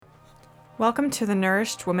Welcome to the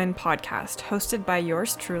Nourished Woman podcast, hosted by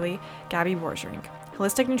yours truly, Gabby Worsrink,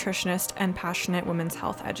 holistic nutritionist and passionate women's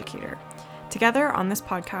health educator. Together on this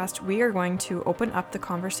podcast, we are going to open up the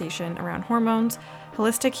conversation around hormones,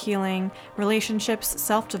 holistic healing, relationships,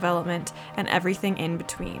 self-development, and everything in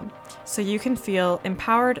between, so you can feel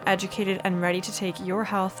empowered, educated, and ready to take your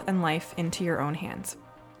health and life into your own hands.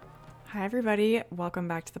 Hi, everybody. Welcome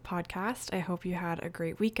back to the podcast. I hope you had a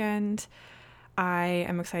great weekend. I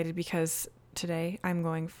am excited because today I'm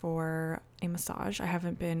going for a massage. I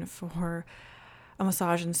haven't been for a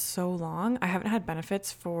massage in so long. I haven't had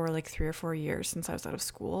benefits for like 3 or 4 years since I was out of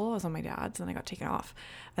school. I was on my dad's and I got taken off.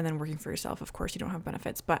 And then working for yourself, of course, you don't have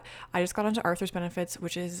benefits. But I just got onto Arthur's benefits,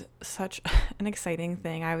 which is such an exciting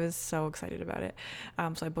thing. I was so excited about it.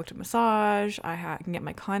 So I booked a massage. I can get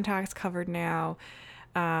my contacts covered now.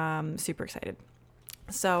 Super excited.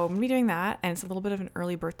 So I'm going to be doing that, and it's a little bit of an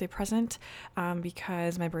early birthday present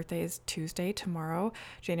because my birthday is Tuesday, tomorrow,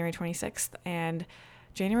 January 26th, and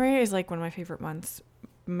January is like one of my favorite months,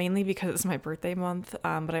 mainly because it's my birthday month,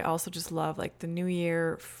 but I also just love like the new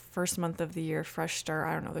year, first month of the year, fresh start.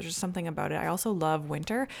 I don't know, there's just something about it. I also love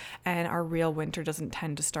winter, and our real winter doesn't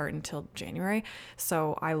tend to start until January,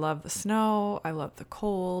 so I love the snow, I love the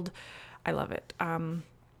cold, I love it.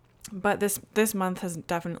 But this month has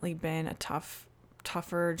definitely been a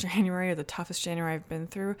tougher January, or the toughest January I've been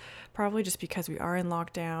through, probably just because we are in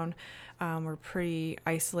lockdown. We're pretty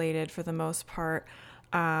isolated for the most part.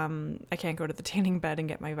 I can't go to the tanning bed and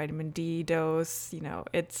get my vitamin D dose.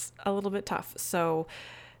 It's a little bit tough. So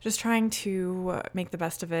just trying to make the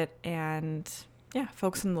best of it and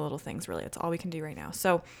focus on the little things, really. It's all we can do right now.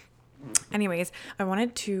 So anyways, I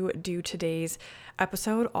wanted to do today's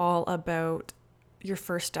episode all about your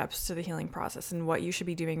first steps to the healing process and what you should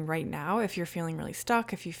be doing right now if you're feeling really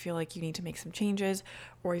stuck, if you feel like you need to make some changes,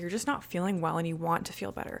 or you're just not feeling well and you want to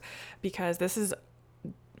feel better. Because this is,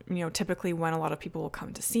 typically when a lot of people will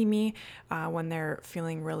come to see me when they're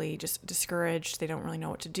feeling really just discouraged. They don't really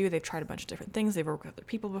know what to do. They've tried a bunch of different things. They've worked with other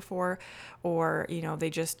people before, or,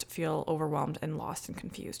 they just feel overwhelmed and lost and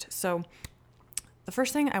confused. So the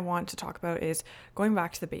first thing I want to talk about is going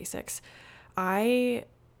back to the basics. I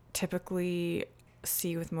typically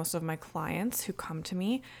see with most of my clients who come to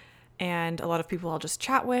me, and a lot of people I'll just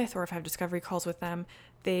chat with, or if I have discovery calls with them,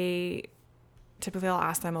 I'll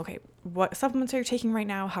ask them, okay, what supplements are you taking right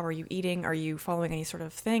now? How are you eating? Are you following any sort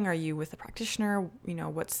of thing? Are you with a practitioner?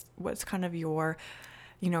 What's kind of your,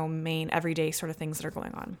 main everyday sort of things that are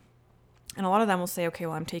going on? And a lot of them will say, okay,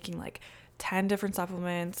 well, I'm taking like 10 different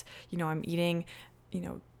supplements, I'm eating,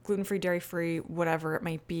 gluten-free, dairy-free, whatever it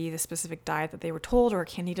might be, the specific diet that they were told, or a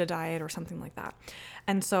Candida diet or something like that.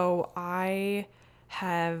 And so I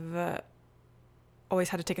have always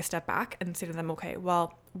had to take a step back and say to them, okay,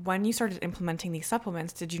 well, when you started implementing these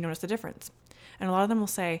supplements, did you notice the difference? And a lot of them will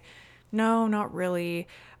say, no, not really.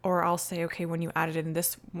 Or I'll say, okay, when you added in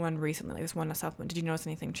this one recently, like this one supplement, did you notice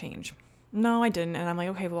anything change? No, I didn't. And I'm like,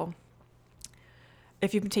 okay, well,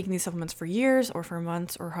 if you've been taking these supplements for years or for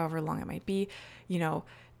months or however long it might be,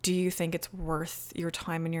 do you think it's worth your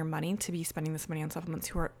time and your money to be spending this money on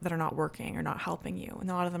supplements that are not working or not helping you? And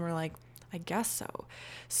a lot of them are like, I guess so.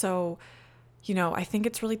 So, I think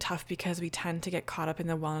it's really tough because we tend to get caught up in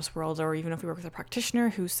the wellness world, or even if we work with a practitioner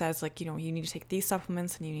who says like, you need to take these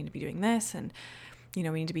supplements and you need to be doing this, and we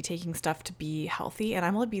need to be taking stuff to be healthy. And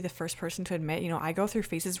I'm going to be the first person to admit, I go through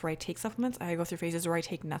phases where I take supplements. I go through phases where I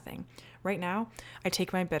take nothing. Right now, I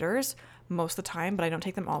take my bitters most of the time, but I don't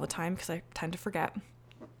take them all the time because I tend to forget.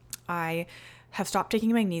 I have stopped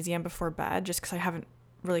taking magnesium before bed just because I haven't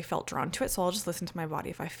really felt drawn to it. So I'll just listen to my body.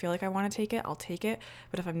 If I feel like I want to take it, I'll take it.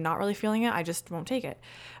 But if I'm not really feeling it, I just won't take it.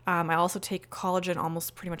 I also take collagen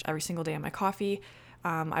almost pretty much every single day in my coffee.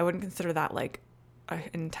 I wouldn't consider that like an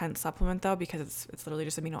intense supplement though, because it's literally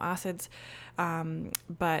just amino acids.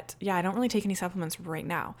 But yeah, I don't really take any supplements right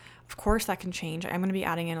now. Of course that can change. I'm going to be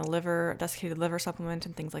adding in a desiccated liver supplement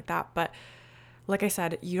and things like that. But like I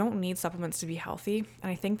said, you don't need supplements to be healthy.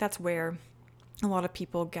 And I think that's where a lot of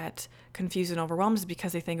people get confused and overwhelmed, is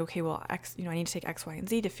because they think, okay, well, I need to take X, Y, and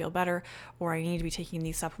Z to feel better, or I need to be taking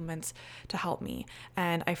these supplements to help me.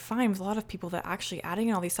 And I find with a lot of people that actually adding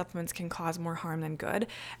in all these supplements can cause more harm than good.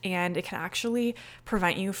 And it can actually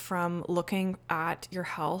prevent you from looking at your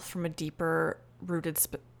health from a deeper rooted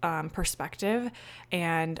perspective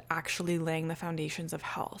and actually laying the foundations of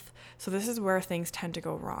health. So this is where things tend to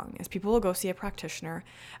go wrong, is people will go see a practitioner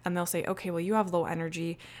and they'll say, okay, well, you have low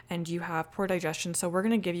energy and you have poor digestion, so we're going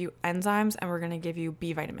to give you enzymes and we're going to give you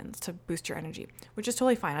B vitamins to boost your energy, which is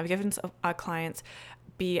totally fine. I've given clients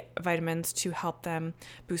B vitamins to help them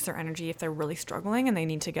boost their energy if they're really struggling and they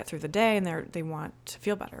need to get through the day and they want to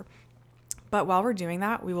feel better. But while we're doing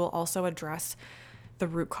that, we will also address the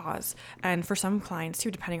root cause. And for some clients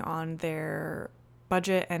too, depending on their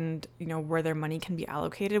budget and where their money can be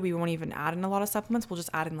allocated, we won't even add in a lot of supplements. We'll just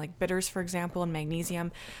add in like bitters, for example, and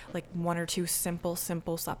magnesium, like 1 or 2 simple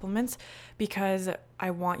supplements, because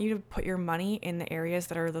I want you to put your money in the areas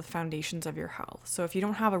that are the foundations of your health. So if you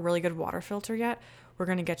don't have a really good water filter yet, we're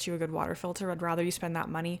going to get you a good water filter. I'd rather you spend that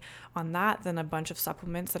money on that than a bunch of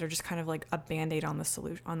supplements that are just kind of like a band-aid on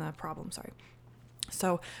the problem.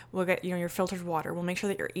 So we'll get, your filtered water. We'll make sure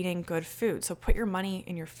that you're eating good food. So put your money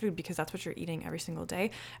in your food, because that's what you're eating every single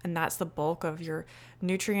day. And that's the bulk of your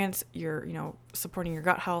nutrients, your, supporting your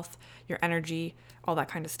gut health, your energy, all that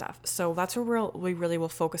kind of stuff. So that's where we really will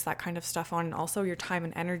focus that kind of stuff on. And also your time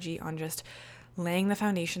and energy on just laying the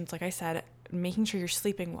foundations, like I said, making sure you're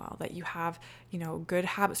sleeping well, that you have, good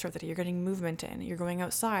habits throughout the day, you're getting movement in, you're going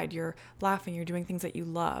outside, you're laughing, you're doing things that you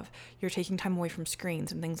love, you're taking time away from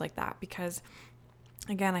screens and things like that. Because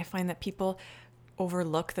again, I find that people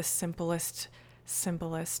overlook the simplest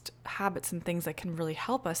habits and things that can really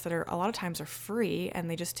help us, that are a lot of times are free, and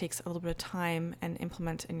they just takes a little bit of time and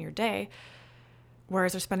implement in your day.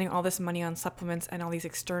 Whereas they're spending all this money on supplements and all these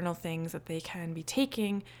external things that they can be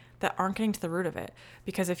taking that aren't getting to the root of it.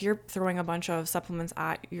 Because if you're throwing a bunch of supplements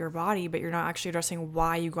at your body, but you're not actually addressing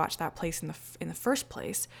why you got to that place in the first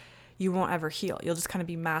place, you won't ever heal. You'll just kind of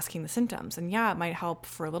be masking the symptoms. And yeah, it might help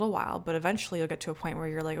for a little while, but eventually you'll get to a point where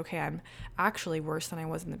you're like, okay, I'm actually worse than I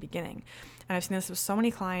was in the beginning. And I've seen this with so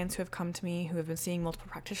many clients who have come to me, who have been seeing multiple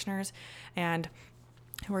practitioners, and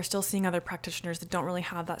who are still seeing other practitioners that don't really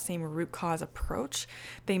have that same root cause approach.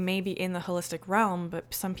 They may be in the holistic realm,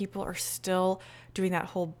 but some people are still doing that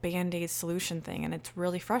whole band-aid solution thing. And it's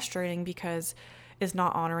really frustrating, because it's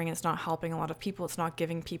not honoring, it's not helping a lot of people. It's not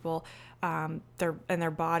giving people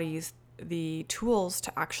their bodies the tools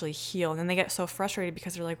to actually heal. And then they get so frustrated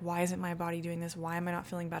because they're like, why isn't my body doing this? Why am I not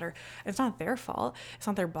feeling better? It's not their fault. It's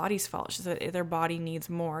not their body's fault. It's just that their body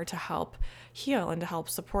needs more to help heal and to help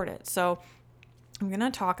support it. So I'm going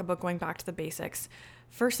to talk about going back to the basics.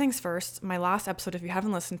 First things first, my last episode, if you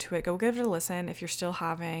haven't listened to it, go give it a listen. If you're still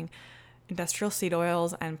having industrial seed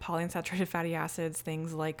oils and polyunsaturated fatty acids,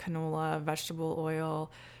 things like canola, vegetable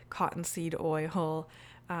oil, cottonseed oil,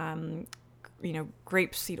 grapeseed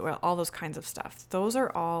oil, all those kinds of stuff. Those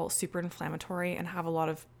are all super inflammatory and have a lot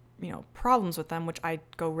of problems with them, which I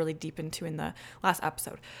go really deep into in the last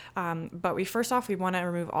episode. But we want to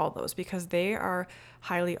remove all those, because they are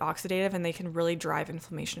highly oxidative and they can really drive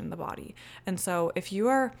inflammation in the body. And so if you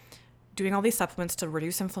are doing all these supplements to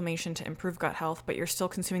reduce inflammation, to improve gut health, but you're still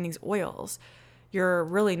consuming these oils, you're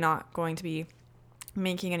really not going to be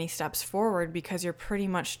making any steps forward, because you're pretty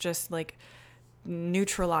much just like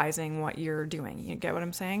neutralizing what you're doing. You get what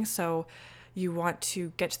I'm saying? So you want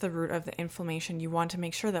to get to the root of the inflammation. You want to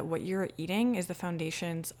make sure that what you're eating is the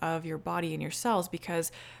foundations of your body and your cells,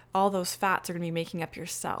 because all those fats are going to be making up your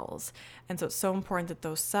cells. And so it's so important that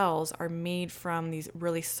those cells are made from these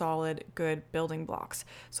really solid, good building blocks.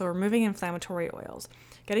 So removing inflammatory oils,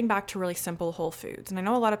 getting back to really simple whole foods. And I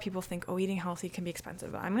know a lot of people think, eating healthy can be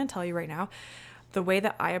expensive. But I'm going to tell you right now, the way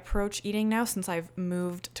that I approach eating now, since I've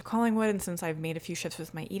moved to Collingwood and since I've made a few shifts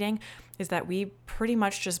with my eating, is that we pretty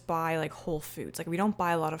much just buy like whole foods. Like we don't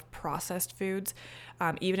buy a lot of processed foods.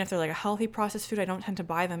 Even if they're like a healthy processed food, I don't tend to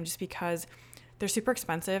buy them just because they're super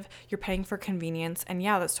expensive. You're paying for convenience. And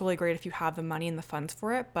yeah, that's totally great if you have the money and the funds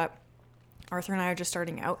for it. But Arthur and I are just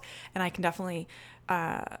starting out, and I can definitely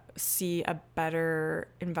see a better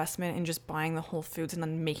investment in just buying the whole foods and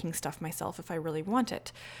then making stuff myself if I really want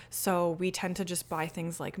it. So we tend to just buy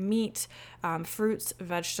things like meat, fruits,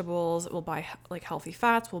 vegetables. We'll buy like healthy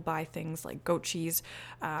fats. We'll buy things like goat cheese,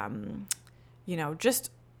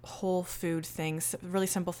 just whole food things, really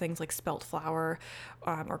simple things like spelt flour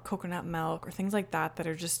or coconut milk or things like that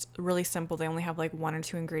are just really simple. They only have like 1 or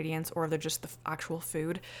 2 ingredients, or they're just the actual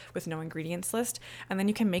food with no ingredients list. And then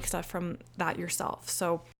you can make stuff from that yourself.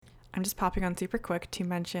 So I'm just popping on super quick to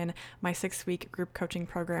mention my 6-week group coaching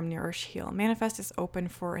program, Nourish, Heal, Manifest, is open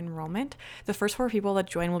for enrollment. The first 4 people that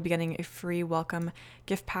join will be getting a free welcome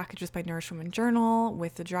gift package with my Nourish Woman journal,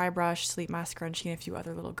 with the dry brush, sleep mask, scrunchie, and a few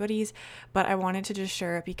other little goodies. But I wanted to just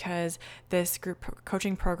share it because this group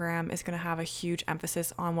coaching program is going to have a huge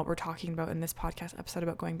emphasis on what we're talking about in this podcast episode,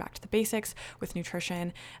 about going back to the basics with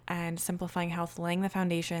nutrition and simplifying health, laying the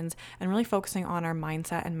foundations, and really focusing on our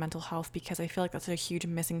mindset and mental health, because I feel like that's a huge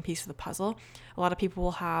missing piece of the puzzle. A lot of people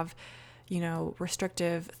will have,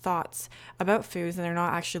 restrictive thoughts about foods, and they're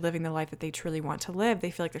not actually living the life that they truly want to live.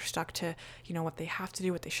 They feel like they're stuck to, what they have to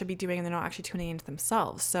do, what they should be doing, and they're not actually tuning into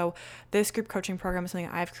themselves. So this group coaching program is something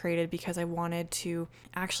I've created because I wanted to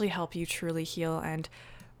actually help you truly heal and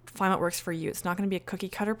find what works for you. It's not going to be a cookie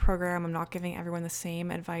cutter program. I'm not giving everyone the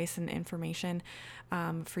same advice and information.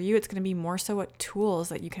 For you, it's going to be more so what tools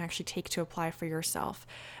that you can actually take to apply for yourself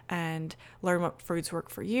and learn what foods work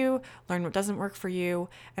for you, learn what doesn't work for you,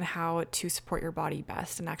 and how to support your body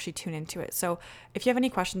best and actually tune into it. So if you have any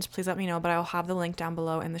questions, please let me know, but I'll have the link down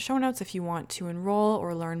below in the show notes if you want to enroll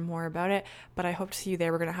or learn more about it. But I hope to see you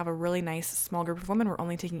there. We're going to have a really nice small group of women. We're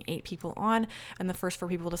only taking 8 people on, and the first 4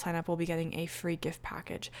 people to sign up will be getting a free gift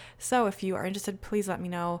package. So if you are interested, please let me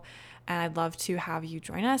know, and I'd love to have you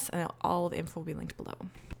join us, and all of the info will be linked below.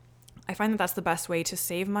 I find that that's the best way to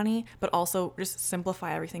save money, but also just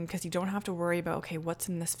simplify everything, because you don't have to worry about, okay, what's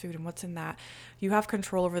in this food and what's in that. You have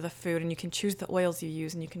control over the food, and you can choose the oils you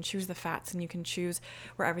use, and you can choose the fats, and you can choose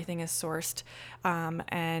where everything is sourced.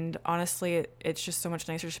 And honestly, it's just so much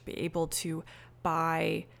nicer to be able to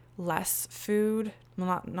buy less food.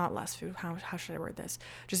 Well, not less food. How should I word this?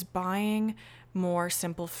 Just buying more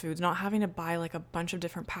simple foods, not having to buy like a bunch of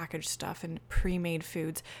different packaged stuff and pre-made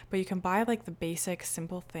foods, but you can buy like the basic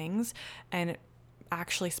simple things and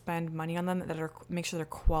actually spend money on them that are, make sure they're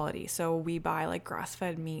quality. So we buy like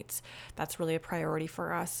grass-fed meats. That's really a priority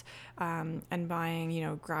for us. And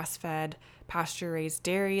buying, grass-fed pasture-raised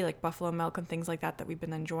dairy, like buffalo milk and things like that we've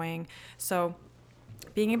been enjoying. So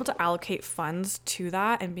being able to allocate funds to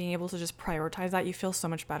that and being able to just prioritize that, you feel so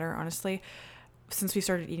much better, honestly. Since we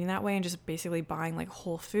started eating that way and just basically buying like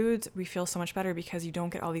whole foods, we feel so much better because you don't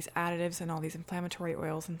get all these additives and all these inflammatory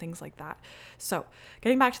oils and things like that. So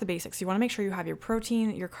getting back to the basics, you want to make sure you have your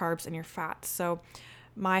protein, your carbs, and your fats. So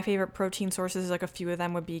my favorite protein sources, like a few of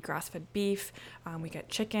them would be grass-fed beef. We get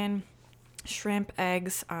chicken, shrimp,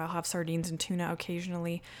 eggs. I'll have sardines and tuna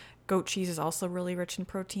occasionally. Goat cheese is also really rich in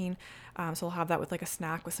protein. So I'll have that with like a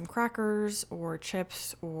snack with some crackers or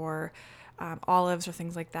chips or olives or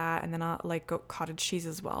things like that. And then I'll like goat cottage cheese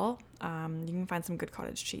as well. You can find some good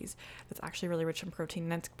cottage cheese that's actually really rich in protein,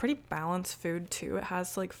 and it's pretty balanced food too. It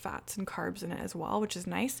has like fats and carbs in it as well, which is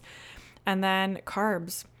nice. And then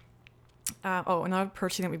carbs. Another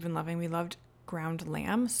protein that we've been loving. We loved ground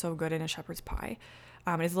lamb. So good in a shepherd's pie.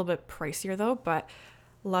 It is a little bit pricier though, but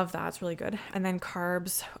love that. It's really good. And then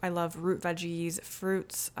carbs. I love root veggies,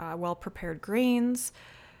 fruits, well-prepared grains.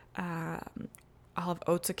 I'll have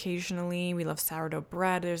oats occasionally. We love sourdough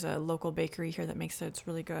bread. There's a local bakery here that makes it. It's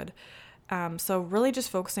really good. So really just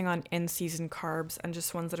focusing on in-season carbs and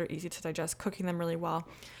just ones that are easy to digest, cooking them really well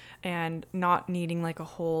and not needing like a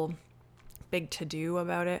whole big to-do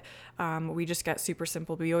about it. We just get super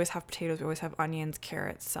simple. We always have potatoes. We always have onions,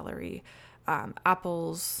 carrots, celery,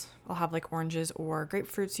 apples. I'll have like oranges or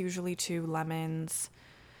grapefruits usually too, lemons,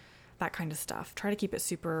 that kind of stuff. Try to keep it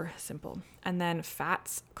super simple. And then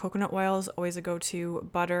fats, coconut oil is always a go-to.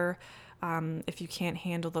 Butter, if you can't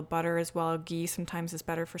handle the butter as well, ghee sometimes is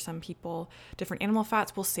better for some people. Different animal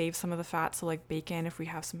fats, we'll save some of the fats. So like bacon, if we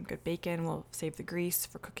have some good bacon, we'll save the grease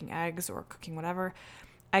for cooking eggs or cooking whatever.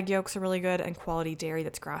 Egg yolks are really good, and quality dairy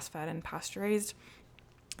that's grass-fed and pasture-raised.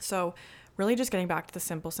 So really just getting back to the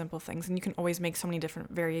simple things. And you can always make so many different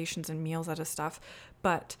variations and meals out of stuff.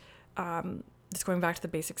 But just going back to the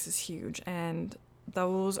basics is huge. And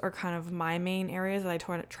those are kind of my main areas that I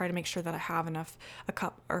try to make sure that I have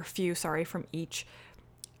a few from each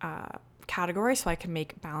category so I can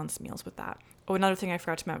make balanced meals with that. Oh, another thing I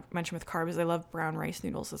forgot to mention with carbs is I love brown rice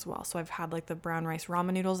noodles as well. So I've had like the brown rice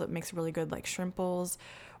ramen noodles that makes really good like shrimp bowls,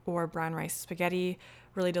 or brown rice spaghetti,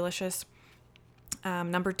 really delicious.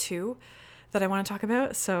 Number 2 that I want to talk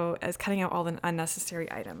about, so is cutting out all the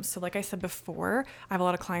unnecessary items. So like I said before, I have a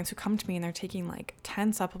lot of clients who come to me and they're taking like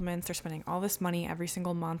 10 supplements. They're spending all this money every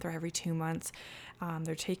single month or every 2 months.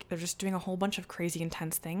 They're just doing a whole bunch of crazy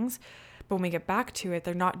intense things. But when we get back to it,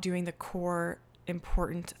 they're not doing the core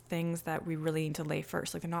important things that we really need to lay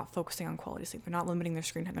first. Like they're not focusing on quality sleep. They're not limiting their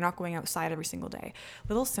screen time. They're not going outside every single day.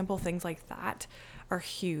 Little simple things like that are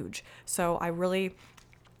huge. So I really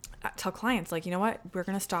tell clients, like, you know what, we're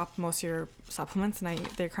going to stop most of your supplements. And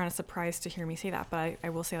they're kind of surprised to hear me say that, but I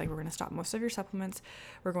will say, like, we're going to stop most of your supplements.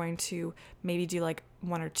 We're going to maybe do like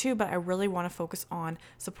 1 or 2, but I really want to focus on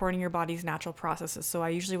supporting your body's natural processes. So I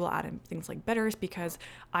usually will add in things like bitters, because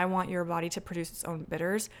I want your body to produce its own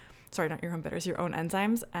bitters. Sorry, not your own bitters, your own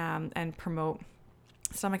enzymes, and promote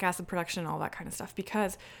stomach acid production and all that kind of stuff,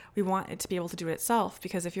 because we want it to be able to do it itself.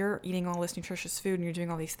 Because if you're eating all this nutritious food and you're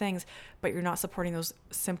doing all these things, but you're not supporting those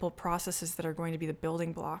simple processes that are going to be the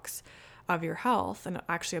building blocks of your health and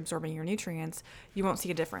actually absorbing your nutrients, you won't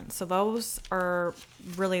see a difference. So those are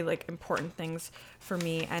really like important things for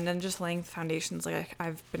me. And then just laying foundations, like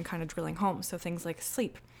I've been kind of drilling home. So things like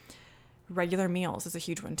sleep, Regular meals is a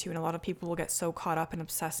huge one too. And a lot of people will get so caught up in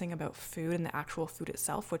obsessing about food and the actual food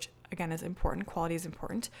itself, which again is important. Quality is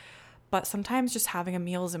important. But sometimes just having a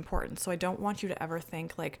meal is important. So I don't want you to ever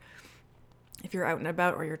think like, if you're out and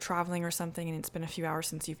about or you're traveling or something and it's been a few hours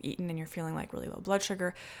since you've eaten and you're feeling like really low blood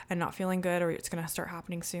sugar and not feeling good, or it's going to start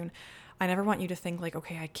happening soon, I never want you to think like,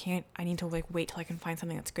 okay, I need to like wait till I can find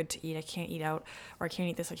something that's good to eat. I can't eat out, or I can't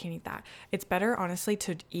eat this, I can't eat that. It's better, honestly,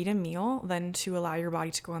 to eat a meal than to allow your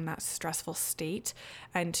body to go in that stressful state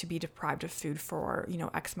and to be deprived of food for,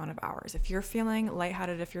 X amount of hours. If you're feeling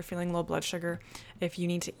lightheaded, if you're feeling low blood sugar, if you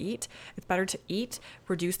need to eat, it's better to eat,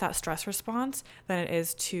 reduce that stress response than it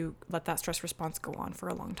is to let that stress response go on for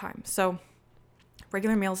a long time. So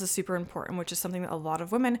regular meals is super important, which is something that a lot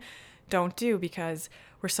of women don't do because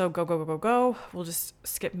we're so go. We'll just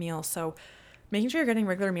skip meals. So making sure you're getting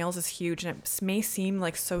regular meals is huge. And it may seem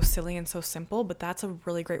like so silly and so simple, but that's a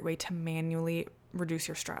really great way to manually reduce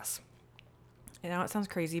your stress. I know it sounds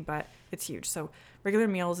crazy, but it's huge. So regular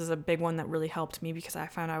meals is a big one that really helped me because I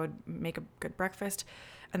found I would make a good breakfast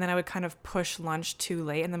and then I would kind of push lunch too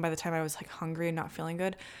late. And then by the time I was like hungry and not feeling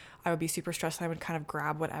good, I would be super stressed and I would kind of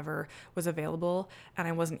grab whatever was available and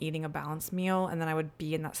I wasn't eating a balanced meal. And then I would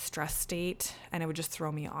be in that stress state and it would just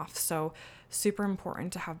throw me off. So super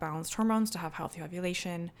important to have balanced hormones, to have healthy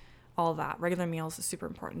ovulation, all that. Regular meals is super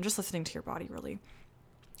important. Just listening to your body, really.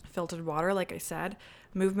 Filtered water, like I said,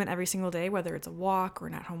 movement every single day, whether it's a walk or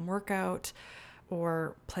an at-home workout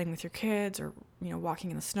or playing with your kids or,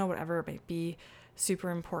 walking in the snow, whatever it might be,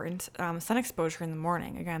 super important. Sun exposure in the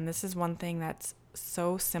morning. Again, this is one thing that's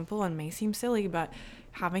so simple and may seem silly, but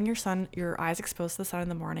having your eyes exposed to the sun in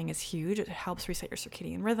the morning is huge. It helps reset your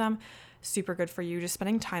circadian rhythm. Super good for you. Just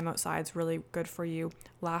spending time outside is really good for you.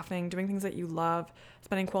 Laughing, doing things that you love,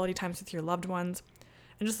 spending quality times with your loved ones,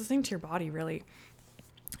 and just listening to your body, really.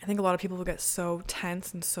 I think a lot of people will get so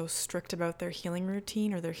tense and so strict about their healing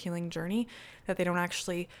routine or their healing journey that they don't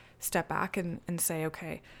actually step back and say,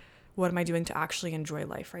 okay, what am I doing to actually enjoy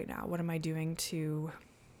life right now? What am I doing to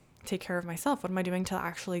take care of myself? What am I doing to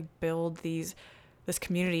actually build this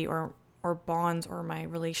community or bonds or my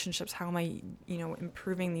relationships? How am I,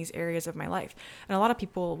 improving these areas of my life? And a lot of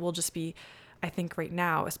people will just be, I think right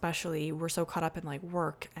now, especially, we're so caught up in like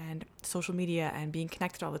work and social media and being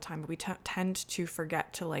connected all the time, but we tend to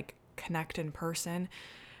forget to like connect in person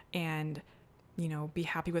and, be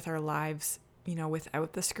happy with our lives,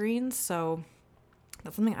 without the screens. So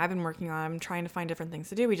that's something I've been working on. I'm trying to find different things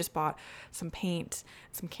to do. We just bought some paint,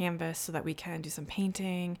 some canvas so that we can do some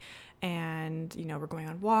painting. And, we're going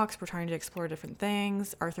on walks. We're trying to explore different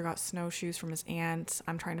things. Arthur got snowshoes from his aunt.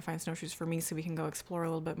 I'm trying to find snowshoes for me so we can go explore a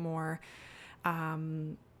little bit more.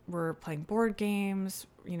 We're playing board games.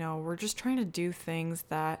 We're just trying to do things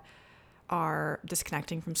that are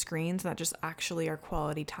disconnecting from screens that just actually are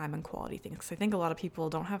quality time and quality things. Because I think a lot of people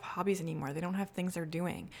don't have hobbies anymore. They don't have things they're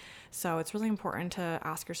doing. So it's really important to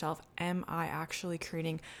ask yourself, am I actually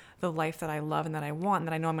creating the life that I love and that I want and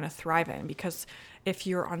that I know I'm going to thrive in? Because if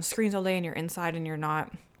you're on screens all day and you're inside and you're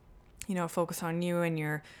not, focused on you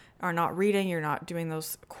and are not reading, you're not doing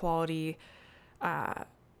those quality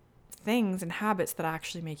things and habits that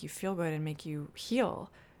actually make you feel good and make you heal,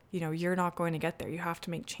 you're not going to get there. You have to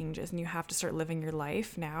make changes and you have to start living your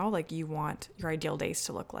life now like you want your ideal days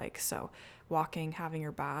to look like. So walking, having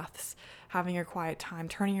your baths, having your quiet time,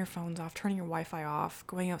 turning your phones off, turning your Wi-Fi off,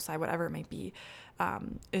 going outside, whatever it might be,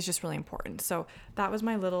 is just really important. So that was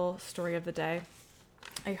my little story of the day.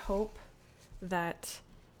 I hope that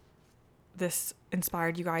this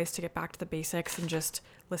inspired you guys to get back to the basics and just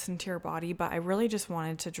listen to your body. But I really just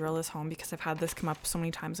wanted to drill this home because I've had this come up so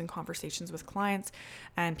many times in conversations with clients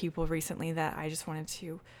and people recently that I just wanted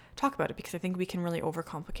to talk about it because I think we can really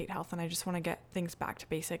overcomplicate health, and I just want to get things back to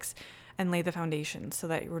basics and lay the foundation so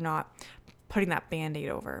that we're not putting that Band-Aid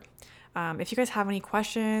over. If you guys have any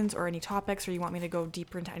questions or any topics, or you want me to go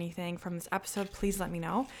deeper into anything from this episode, please let me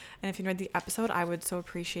know. And if you enjoyed the episode, I would so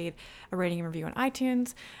appreciate a rating and review on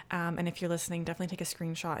iTunes. And if you're listening, definitely take a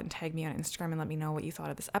screenshot and tag me on Instagram and let me know what you thought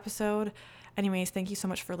of this episode. Anyways, thank you so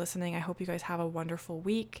much for listening. I hope you guys have a wonderful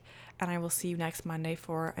week, and I will see you next Monday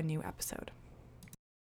for a new episode.